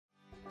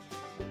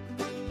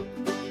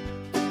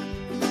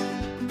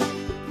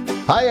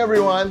Hi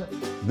everyone!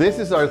 This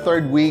is our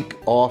third week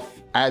of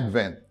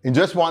Advent. In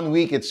just 1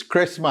 week, it's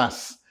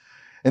Christmas.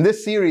 In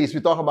this series, we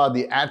talk about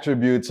the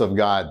attributes of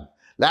God.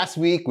 Last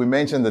week, we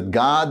mentioned that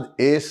God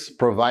is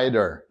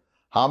provider.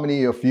 How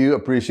many of you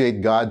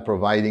appreciate God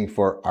providing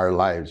for our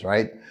lives,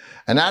 right?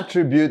 An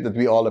attribute that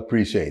we all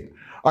appreciate.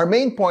 Our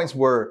main points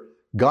were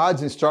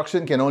God's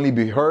instruction can only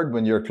be heard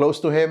when you're close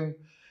to Him.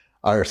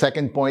 Our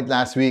second point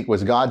last week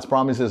was God's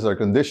promises are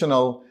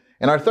conditional.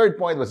 And our third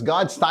point was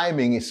God's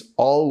timing is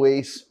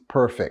always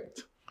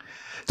perfect.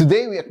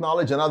 Today, we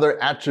acknowledge another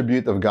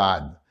attribute of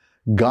God.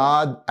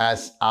 God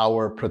as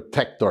our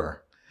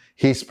protector.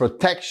 His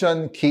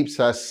protection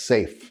keeps us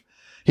safe.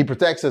 He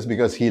protects us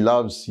because He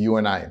loves you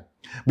and I.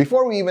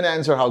 Before we even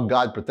answer how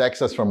God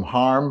protects us from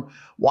harm,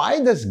 why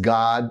does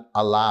God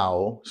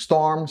allow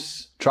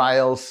storms,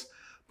 trials,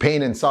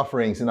 pain, and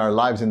sufferings in our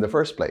lives in the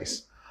first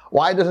place?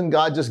 Why doesn't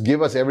God just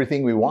give us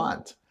everything we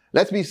want?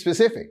 Let's be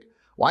specific.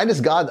 Why does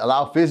God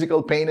allow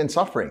physical pain and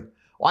suffering?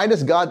 Why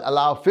does God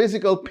allow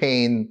physical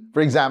pain,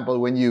 for example,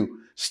 when you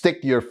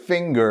stick your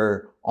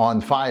finger on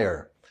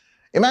fire?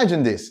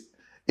 Imagine this.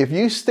 If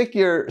you stuck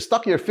your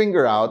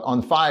finger out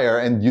on fire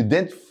and you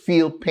didn't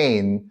feel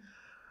pain,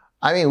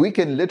 we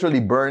can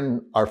literally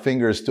burn our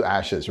fingers to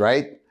ashes,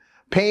 right?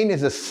 Pain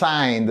is a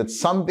sign that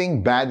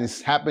something bad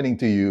is happening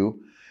to you.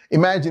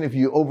 Imagine if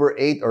you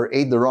overate or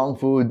ate the wrong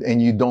food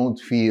and you don't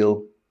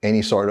feel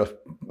any sort of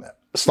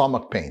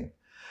stomach pain.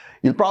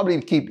 You'll probably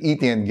keep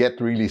eating and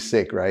get really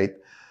sick, right?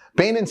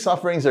 Pain and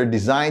sufferings are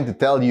designed to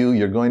tell you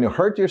you're going to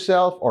hurt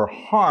yourself or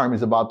harm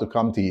is about to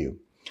come to you.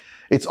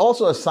 It's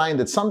also a sign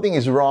that something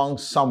is wrong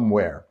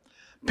somewhere.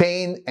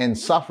 Pain and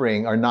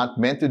suffering are not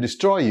meant to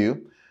destroy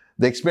you.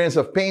 The experience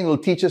of pain will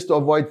teach us to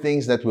avoid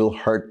things that will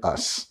hurt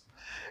us.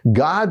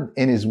 God,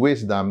 in His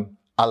wisdom,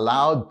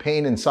 allowed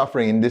pain and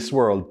suffering in this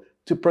world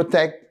to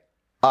protect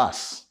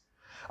us.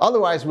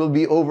 Otherwise, we'll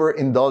be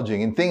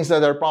overindulging in things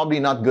that are probably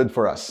not good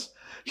for us.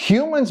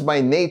 Humans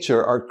by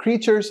nature are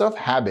creatures of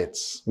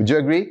habits. Would you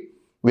agree?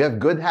 We have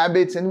good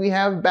habits and we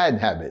have bad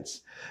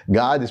habits.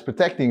 God is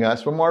protecting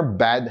us from our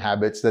bad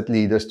habits that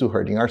lead us to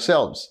hurting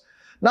ourselves.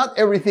 Not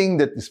everything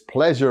that is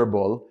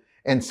pleasurable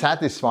and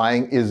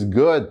satisfying is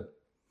good.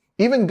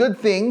 Even good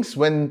things,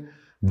 when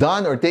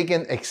done or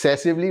taken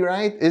excessively,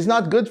 right, is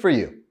not good for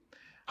you.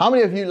 How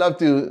many of you love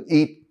to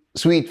eat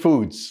sweet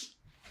foods?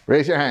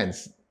 Raise your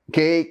hands.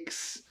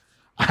 Cakes,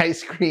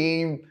 ice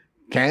cream,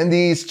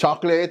 candies,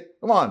 chocolate.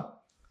 Come on.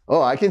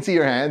 Oh, I can see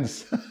your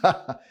hands.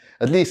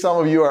 At least some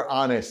of you are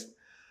honest.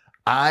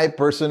 I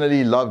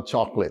personally love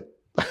chocolate.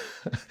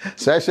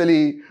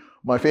 Especially,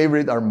 my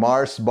favorite are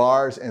Mars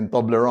bars and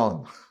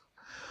Toblerone.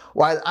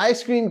 While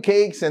ice cream,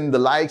 cakes, and the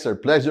likes are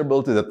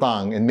pleasurable to the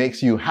tongue and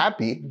makes you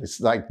happy, it's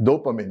like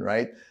dopamine,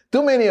 right?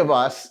 Too many of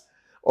us,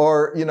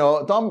 or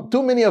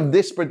too many of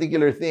these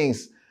particular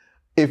things,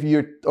 if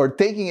you're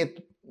taking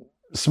it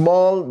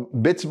small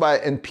bits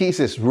and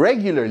pieces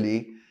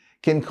regularly,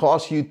 can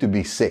cause you to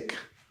be sick.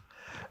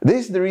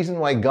 This is the reason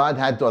why God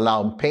had to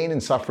allow pain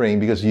and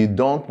suffering, because you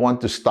don't want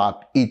to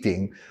stop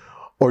eating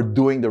or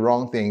doing the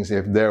wrong things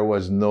if there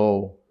was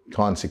no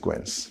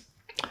consequence.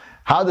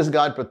 How does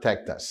God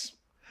protect us?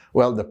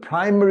 Well, the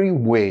primary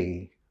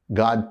way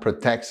God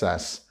protects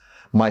us,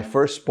 my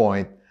first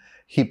point,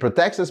 He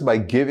protects us by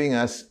giving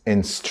us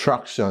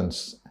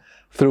instructions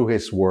through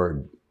His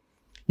Word.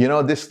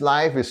 This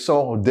life is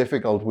so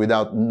difficult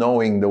without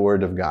knowing the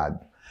Word of God.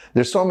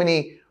 There's so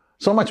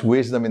much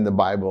wisdom in the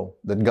Bible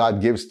that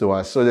God gives to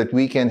us so that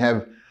we can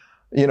have,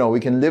 we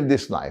can live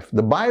this life.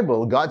 The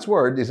Bible, God's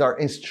Word, is our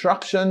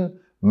instruction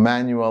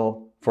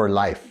manual for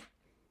life.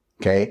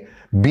 Okay?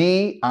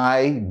 B-I-B-L-E.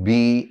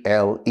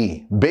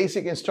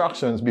 Basic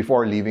instructions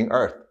before leaving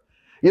earth.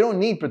 You don't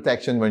need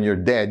protection when you're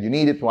dead. You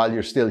need it while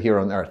you're still here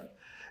on earth.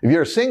 If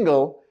you're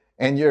single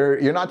and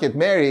you're not yet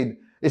married,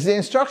 it's the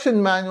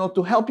instruction manual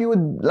to help you with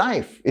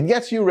life. It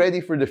gets you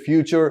ready for the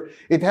future.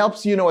 It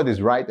helps you know what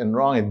is right and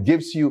wrong. It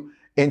gives you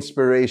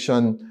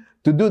inspiration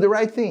to do the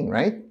right thing,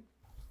 right?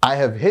 I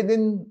have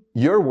hidden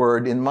your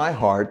word in my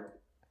heart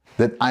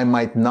that I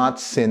might not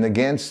sin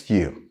against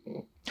you.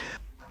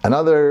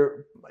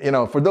 Another,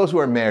 for those who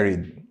are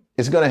married,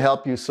 it's going to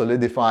help you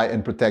solidify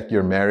and protect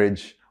your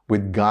marriage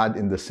with God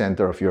in the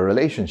center of your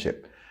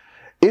relationship.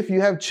 If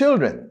you have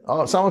children,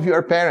 some of you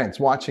are parents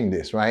watching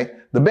this, right?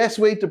 The best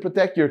way to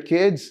protect your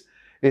kids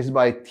is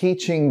by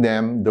teaching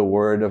them the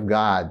Word of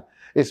God.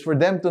 It's for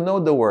them to know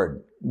the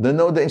Word, to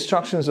know the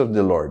instructions of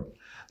the Lord.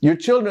 Your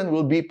children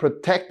will be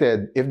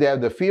protected if they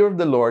have the fear of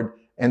the Lord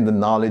and the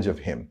knowledge of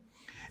Him.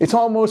 It's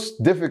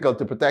almost difficult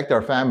to protect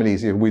our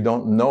families if we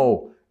don't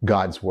know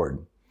God's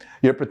Word.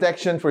 Your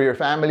protection for your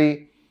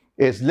family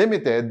is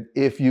limited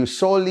if you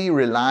solely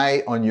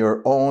rely on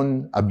your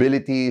own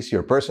abilities,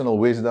 your personal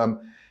wisdom,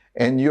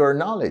 and your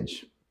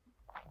knowledge.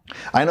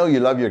 I know you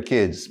love your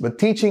kids, but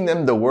teaching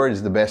them the Word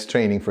is the best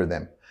training for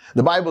them.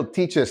 The Bible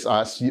teaches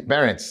us,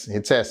 parents,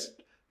 it says,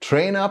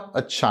 train up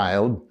a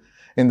child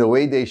in the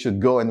way they should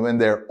go, and when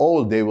they're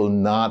old, they will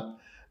not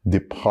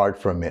depart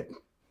from it.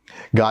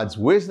 God's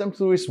wisdom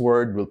through His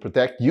Word will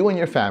protect you and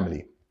your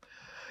family.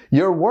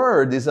 Your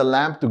word is a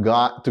lamp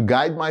to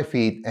guide my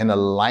feet and a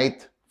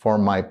light for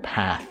my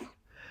path.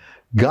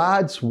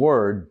 God's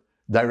word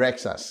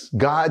directs us.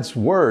 God's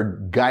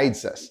word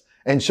guides us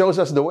and shows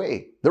us the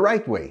way, the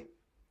right way.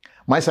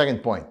 My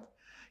second point,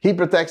 He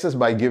protects us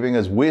by giving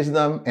us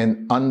wisdom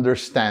and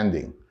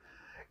understanding.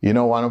 You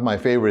know, one of my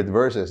favorite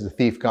verses, the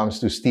thief comes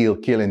to steal,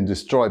 kill, and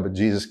destroy, but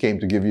Jesus came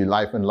to give you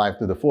life and life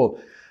to the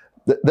full.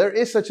 There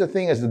is such a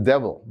thing as the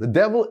devil. The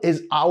devil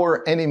is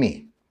our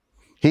enemy.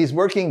 He's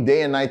working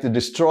day and night to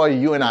destroy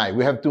you and I.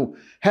 We have to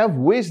have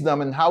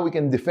wisdom in how we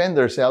can defend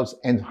ourselves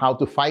and how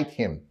to fight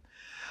him.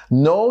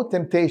 No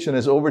temptation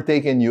has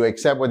overtaken you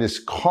except what is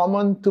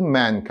common to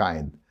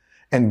mankind.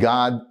 And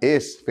God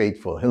is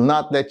faithful. He'll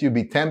not let you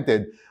be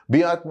tempted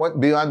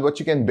beyond what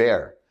you can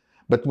bear.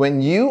 But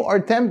when you are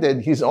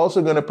tempted, He's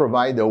also going to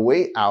provide a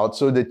way out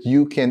so that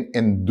you can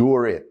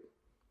endure it.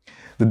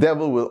 The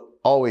devil will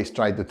always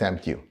try to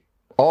tempt you.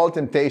 All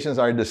temptations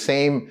are the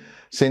same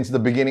since the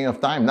beginning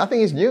of time. Nothing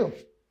is new.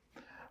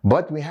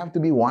 But we have to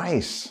be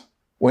wise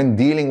when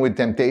dealing with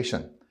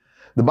temptation.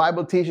 The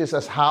Bible teaches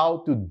us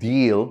how to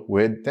deal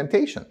with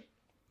temptation.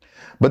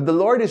 But the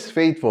Lord is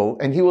faithful,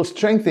 and He will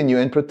strengthen you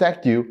and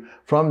protect you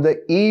from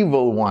the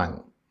evil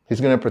one.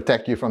 He's going to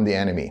protect you from the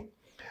enemy.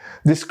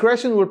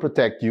 Discretion will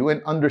protect you,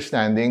 and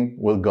understanding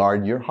will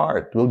guard your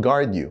heart, will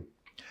guard you.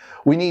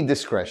 We need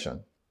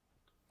discretion.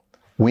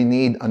 We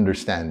need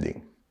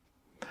understanding.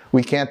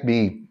 We can't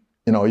be,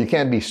 you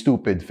can't be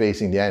stupid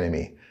facing the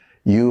enemy.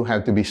 You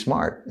have to be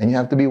smart, and you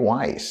have to be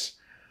wise.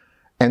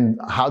 And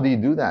how do you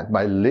do that?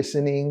 By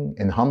listening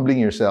and humbling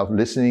yourself,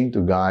 listening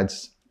to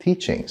God's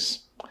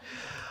teachings.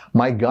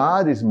 My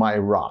God is my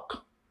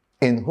rock,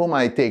 in whom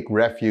I take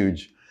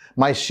refuge,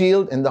 my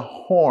shield and the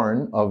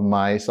horn of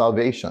my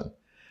salvation.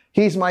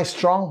 He's my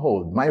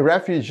stronghold, my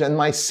refuge and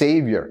my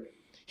Savior.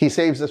 He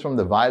saves us from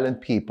the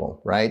violent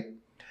people, right?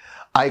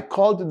 I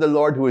call to the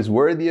Lord who is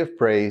worthy of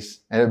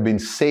praise and have been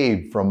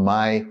saved from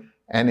my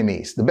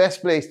enemies. The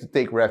best place to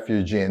take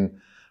refuge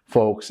in,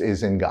 folks,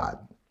 is in God.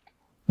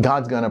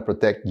 God's going to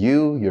protect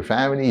you, your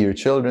family, your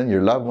children,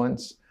 your loved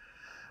ones.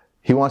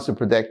 He wants to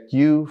protect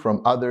you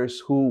from others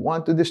who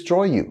want to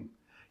destroy you.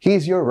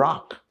 He's your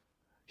rock.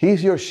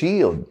 He's your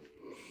shield.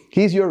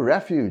 He's your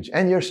refuge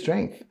and your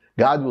strength.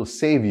 God will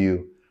save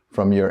you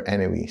from your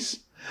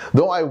enemies.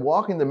 Though I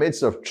walk in the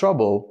midst of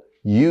trouble,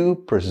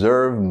 you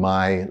preserve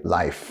my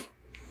life.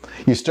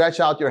 You stretch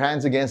out your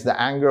hands against the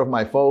anger of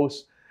my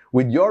foes.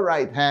 With your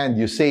right hand,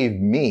 you save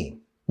me.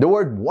 The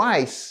word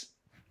wise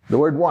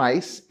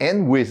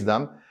and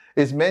wisdom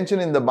is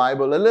mentioned in the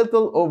Bible a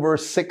little over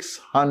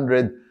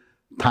 600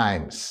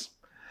 times.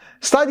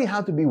 Study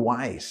how to be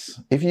wise.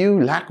 If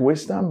you lack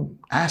wisdom,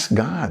 ask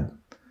God.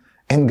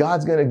 And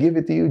God's going to give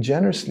it to you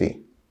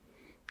generously.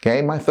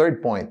 Okay, my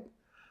third point.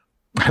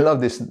 I love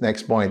this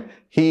next point.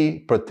 He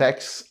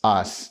protects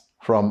us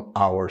from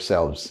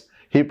ourselves.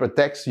 He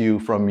protects you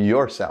from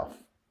yourself.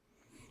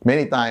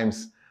 Many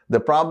times, the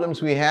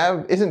problems we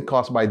have isn't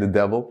caused by the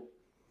devil.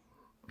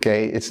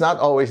 Okay, it's not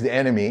always the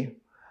enemy.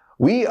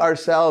 We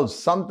ourselves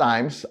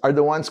sometimes are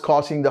the ones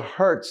causing the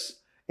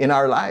hurts in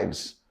our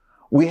lives.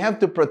 We have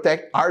to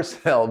protect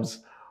ourselves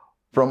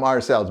from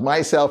ourselves,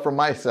 myself from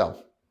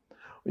myself.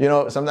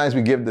 Sometimes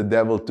we give the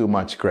devil too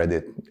much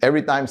credit.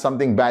 Every time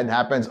something bad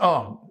happens,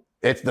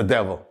 it's the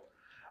devil.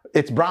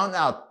 It's brown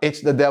out,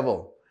 it's the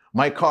devil.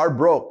 My car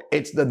broke,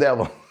 it's the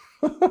devil.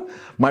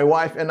 My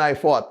wife and I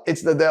fought,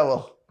 it's the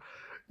devil.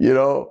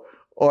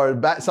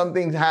 Or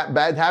something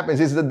bad happens,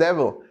 it's the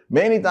devil.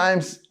 Many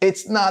times,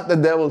 it's not the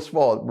devil's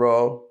fault,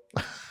 bro.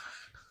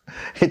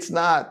 It's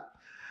not.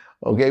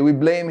 Okay, we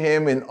blame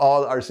him in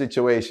all our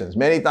situations.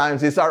 Many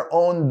times, it's our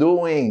own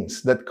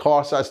doings that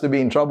cause us to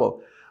be in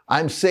trouble.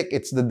 I'm sick,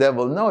 it's the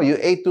devil. No, you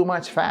ate too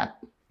much fat,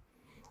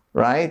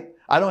 right?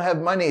 I don't have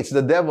money, it's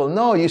the devil.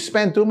 No, you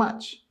spent too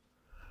much.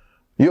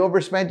 You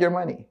overspent your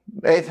money.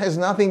 It has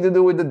nothing to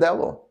do with the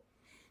devil.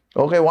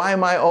 Okay, why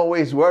am I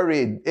always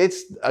worried?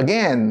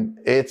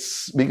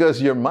 It's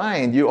because your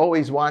mind, you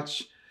always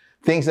watch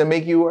things that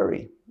make you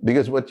worry.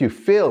 Because what you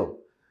fill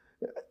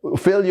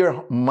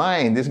your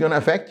mind is going to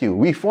affect you.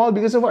 We fall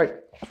because of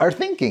our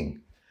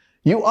thinking.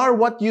 You are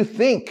what you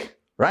think,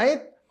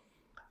 right?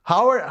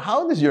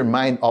 How does your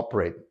mind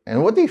operate?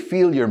 And what do you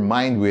fill your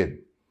mind with?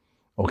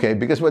 Okay,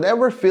 because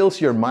whatever fills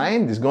your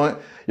mind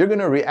you're going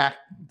to react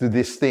to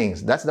these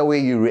things. That's the way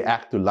you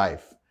react to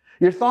life.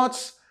 Your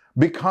thoughts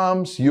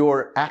becomes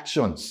your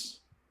actions.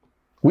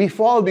 We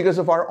fall because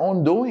of our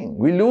own doing.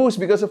 We lose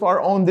because of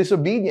our own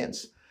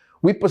disobedience.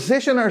 We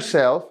position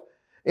ourselves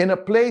in a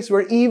place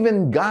where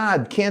even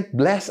God can't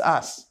bless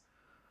us.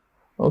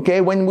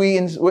 Okay,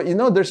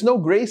 there's no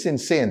grace in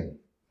sin.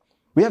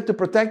 We have to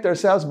protect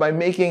ourselves by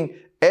making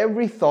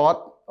every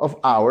thought of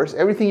ours,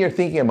 everything you're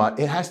thinking about,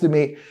 it has to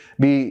make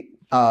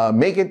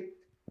it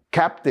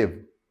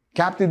captive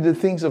to the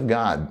things of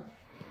God.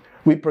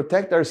 We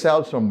protect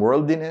ourselves from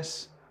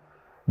worldliness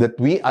that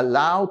we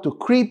allow to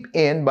creep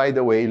in, by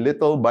the way,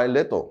 little by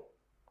little.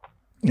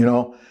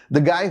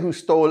 The guy who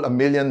stole $1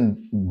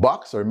 million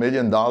or $1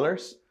 million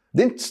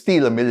didn't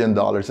steal $1 million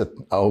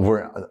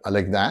over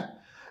like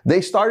that.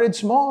 They started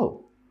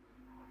small.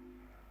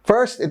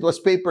 First, it was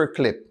paper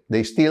clip.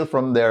 They steal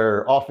from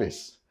their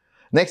office.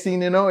 Next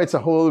thing you know, it's a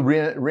whole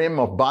rim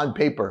of bond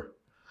paper.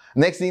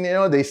 Next thing you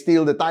know, they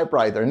steal the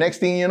typewriter. Next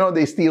thing you know,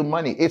 they steal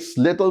money. It's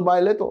little by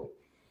little.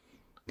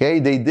 Okay,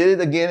 they did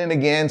it again and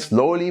again,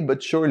 slowly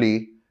but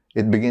surely,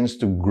 it begins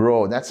to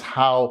grow. That's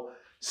how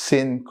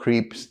sin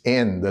creeps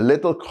in. The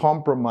little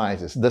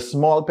compromises, the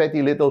small,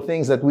 petty little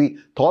things that we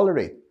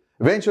tolerate.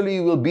 Eventually,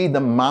 it will be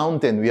the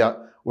mountain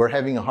we're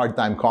having a hard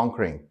time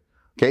conquering.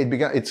 Okay,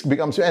 it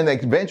becomes, and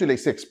eventually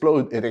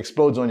it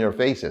explodes on your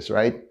faces,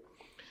 right?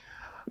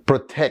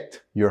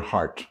 Protect your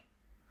heart.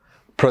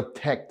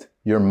 Protect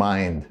your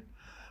mind.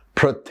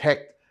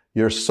 Protect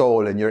your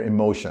soul and your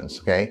emotions,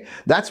 okay?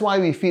 That's why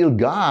we feel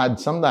God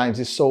sometimes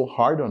is so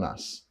hard on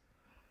us.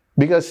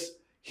 Because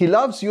He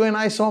loves you and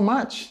I so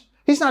much.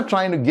 He's not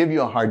trying to give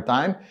you a hard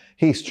time.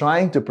 He's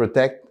trying to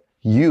protect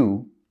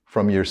you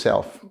from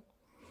yourself.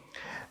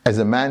 As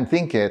a man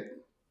thinketh,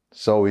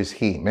 so is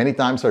he. Many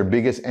times our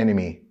biggest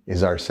enemy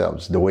is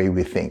ourselves, the way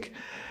we think.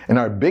 And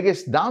our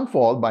biggest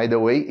downfall, by the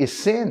way, is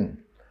sin.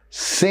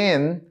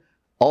 Sin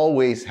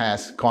always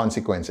has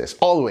consequences.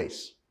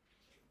 Always.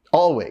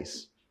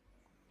 Always.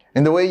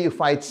 And the way you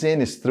fight sin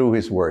is through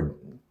His Word.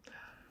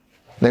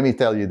 Let me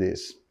tell you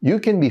this. You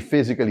can be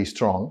physically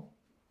strong,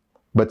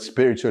 but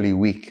spiritually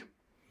weak.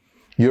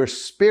 Your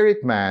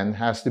spirit man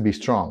has to be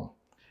strong.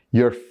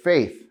 Your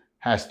faith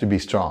has to be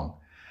strong.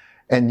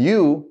 And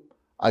you,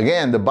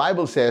 again, the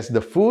Bible says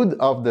the food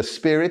of the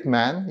spirit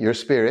man, your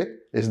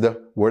spirit, is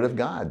the Word of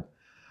God.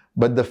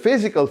 But the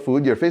physical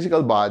food, your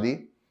physical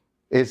body,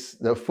 is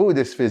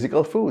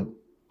physical food.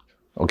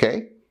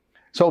 Okay?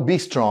 So be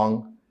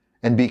strong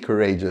and be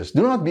courageous.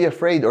 Do not be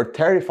afraid or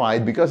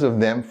terrified because of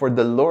them, for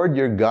the Lord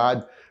your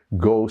God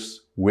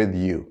goes with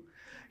you.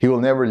 He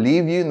will never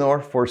leave you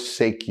nor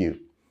forsake you.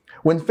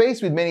 When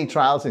faced with many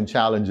trials and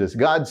challenges,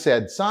 God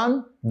said,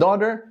 son,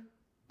 daughter,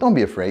 don't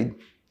be afraid.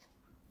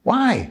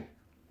 Why?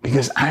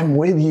 Because I'm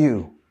with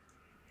you.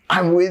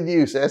 I'm with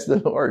you, says the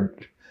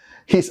Lord.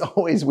 He's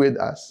always with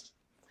us.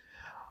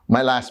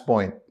 My last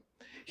point.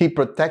 He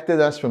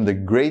protected us from the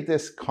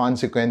greatest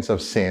consequence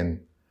of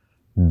sin,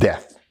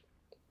 death.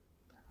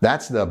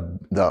 That's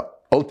the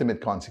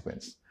ultimate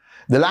consequence.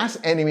 The last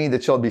enemy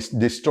that shall be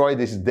destroyed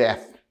is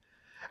death.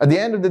 At the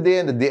end of the day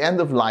and at the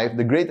end of life,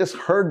 the greatest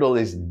hurdle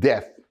is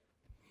death.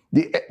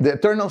 The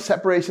eternal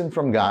separation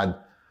from God.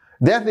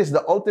 Death is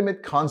the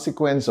ultimate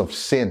consequence of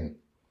sin.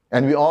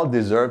 And we all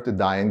deserve to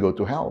die and go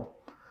to hell.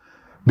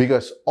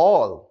 Because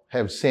all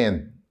have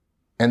sinned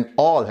and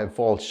all have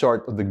fallen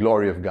short of the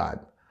glory of God.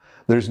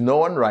 There's no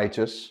one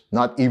righteous,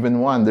 not even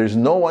one. There's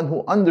no one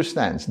who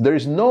understands.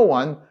 There's no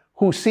one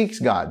who seeks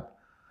God.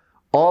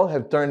 All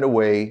have turned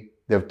away.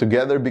 They have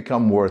together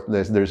become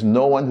worthless. There's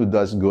no one who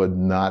does good,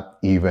 not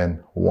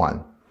even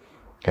one.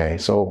 Okay,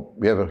 so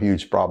we have a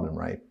huge problem,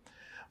 right?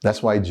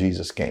 That's why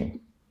Jesus came.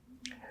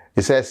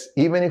 It says,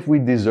 even if we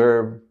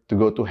deserve to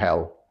go to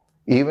hell,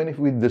 even if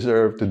we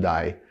deserve to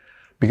die,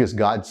 because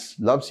God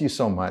loves you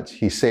so much,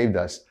 He saved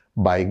us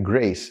by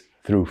grace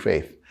through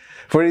faith.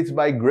 For it's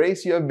by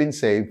grace you have been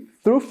saved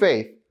through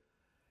faith,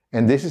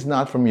 and this is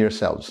not from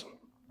yourselves.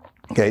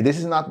 Okay, this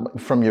is not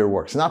from your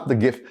works, not the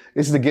gift.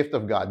 It's the gift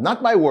of God,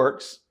 not by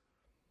works,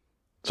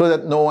 so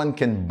that no one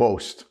can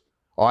boast.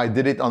 Oh, I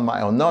did it on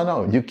my own.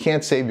 No, you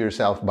can't save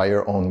yourself by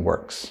your own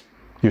works.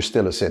 You're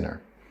still a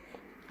sinner.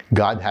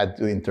 God had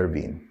to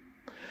intervene.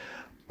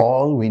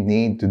 All we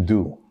need to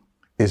do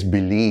is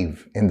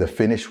believe in the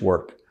finished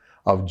work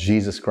of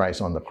Jesus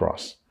Christ on the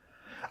cross.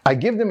 I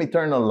give them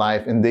eternal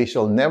life, and they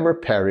shall never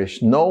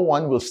perish. No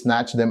one will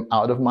snatch them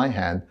out of my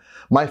hand.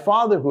 My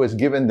Father who has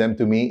given them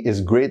to me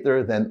is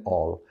greater than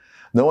all.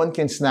 No one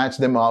can snatch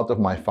them out of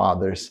my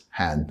Father's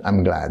hand.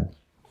 I'm glad.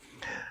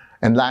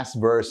 And last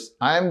verse,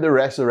 I am the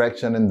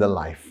resurrection and the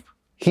life.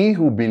 He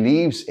who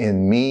believes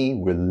in me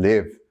will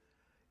live,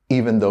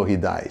 even though he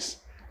dies.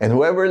 And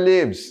whoever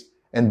lives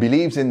and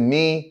believes in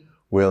me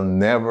will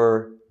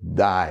never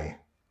die.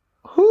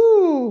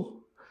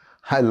 Whoo!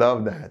 I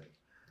love that.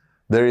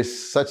 There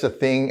is such a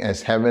thing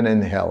as heaven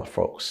and hell,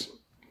 folks.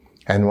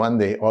 And one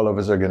day, all of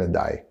us are going to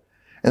die.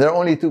 And there are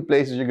only two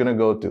places you're going to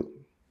go to.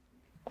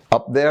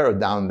 Up there or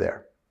down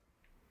there.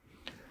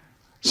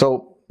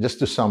 So, just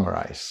to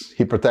summarize,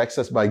 He protects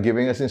us by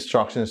giving us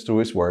instructions through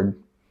His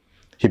Word.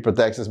 He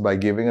protects us by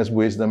giving us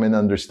wisdom and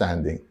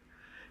understanding.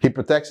 He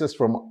protects us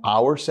from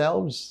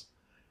ourselves.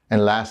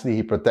 And lastly,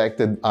 He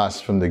protected us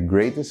from the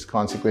greatest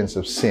consequence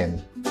of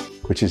sin,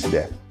 which is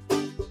death.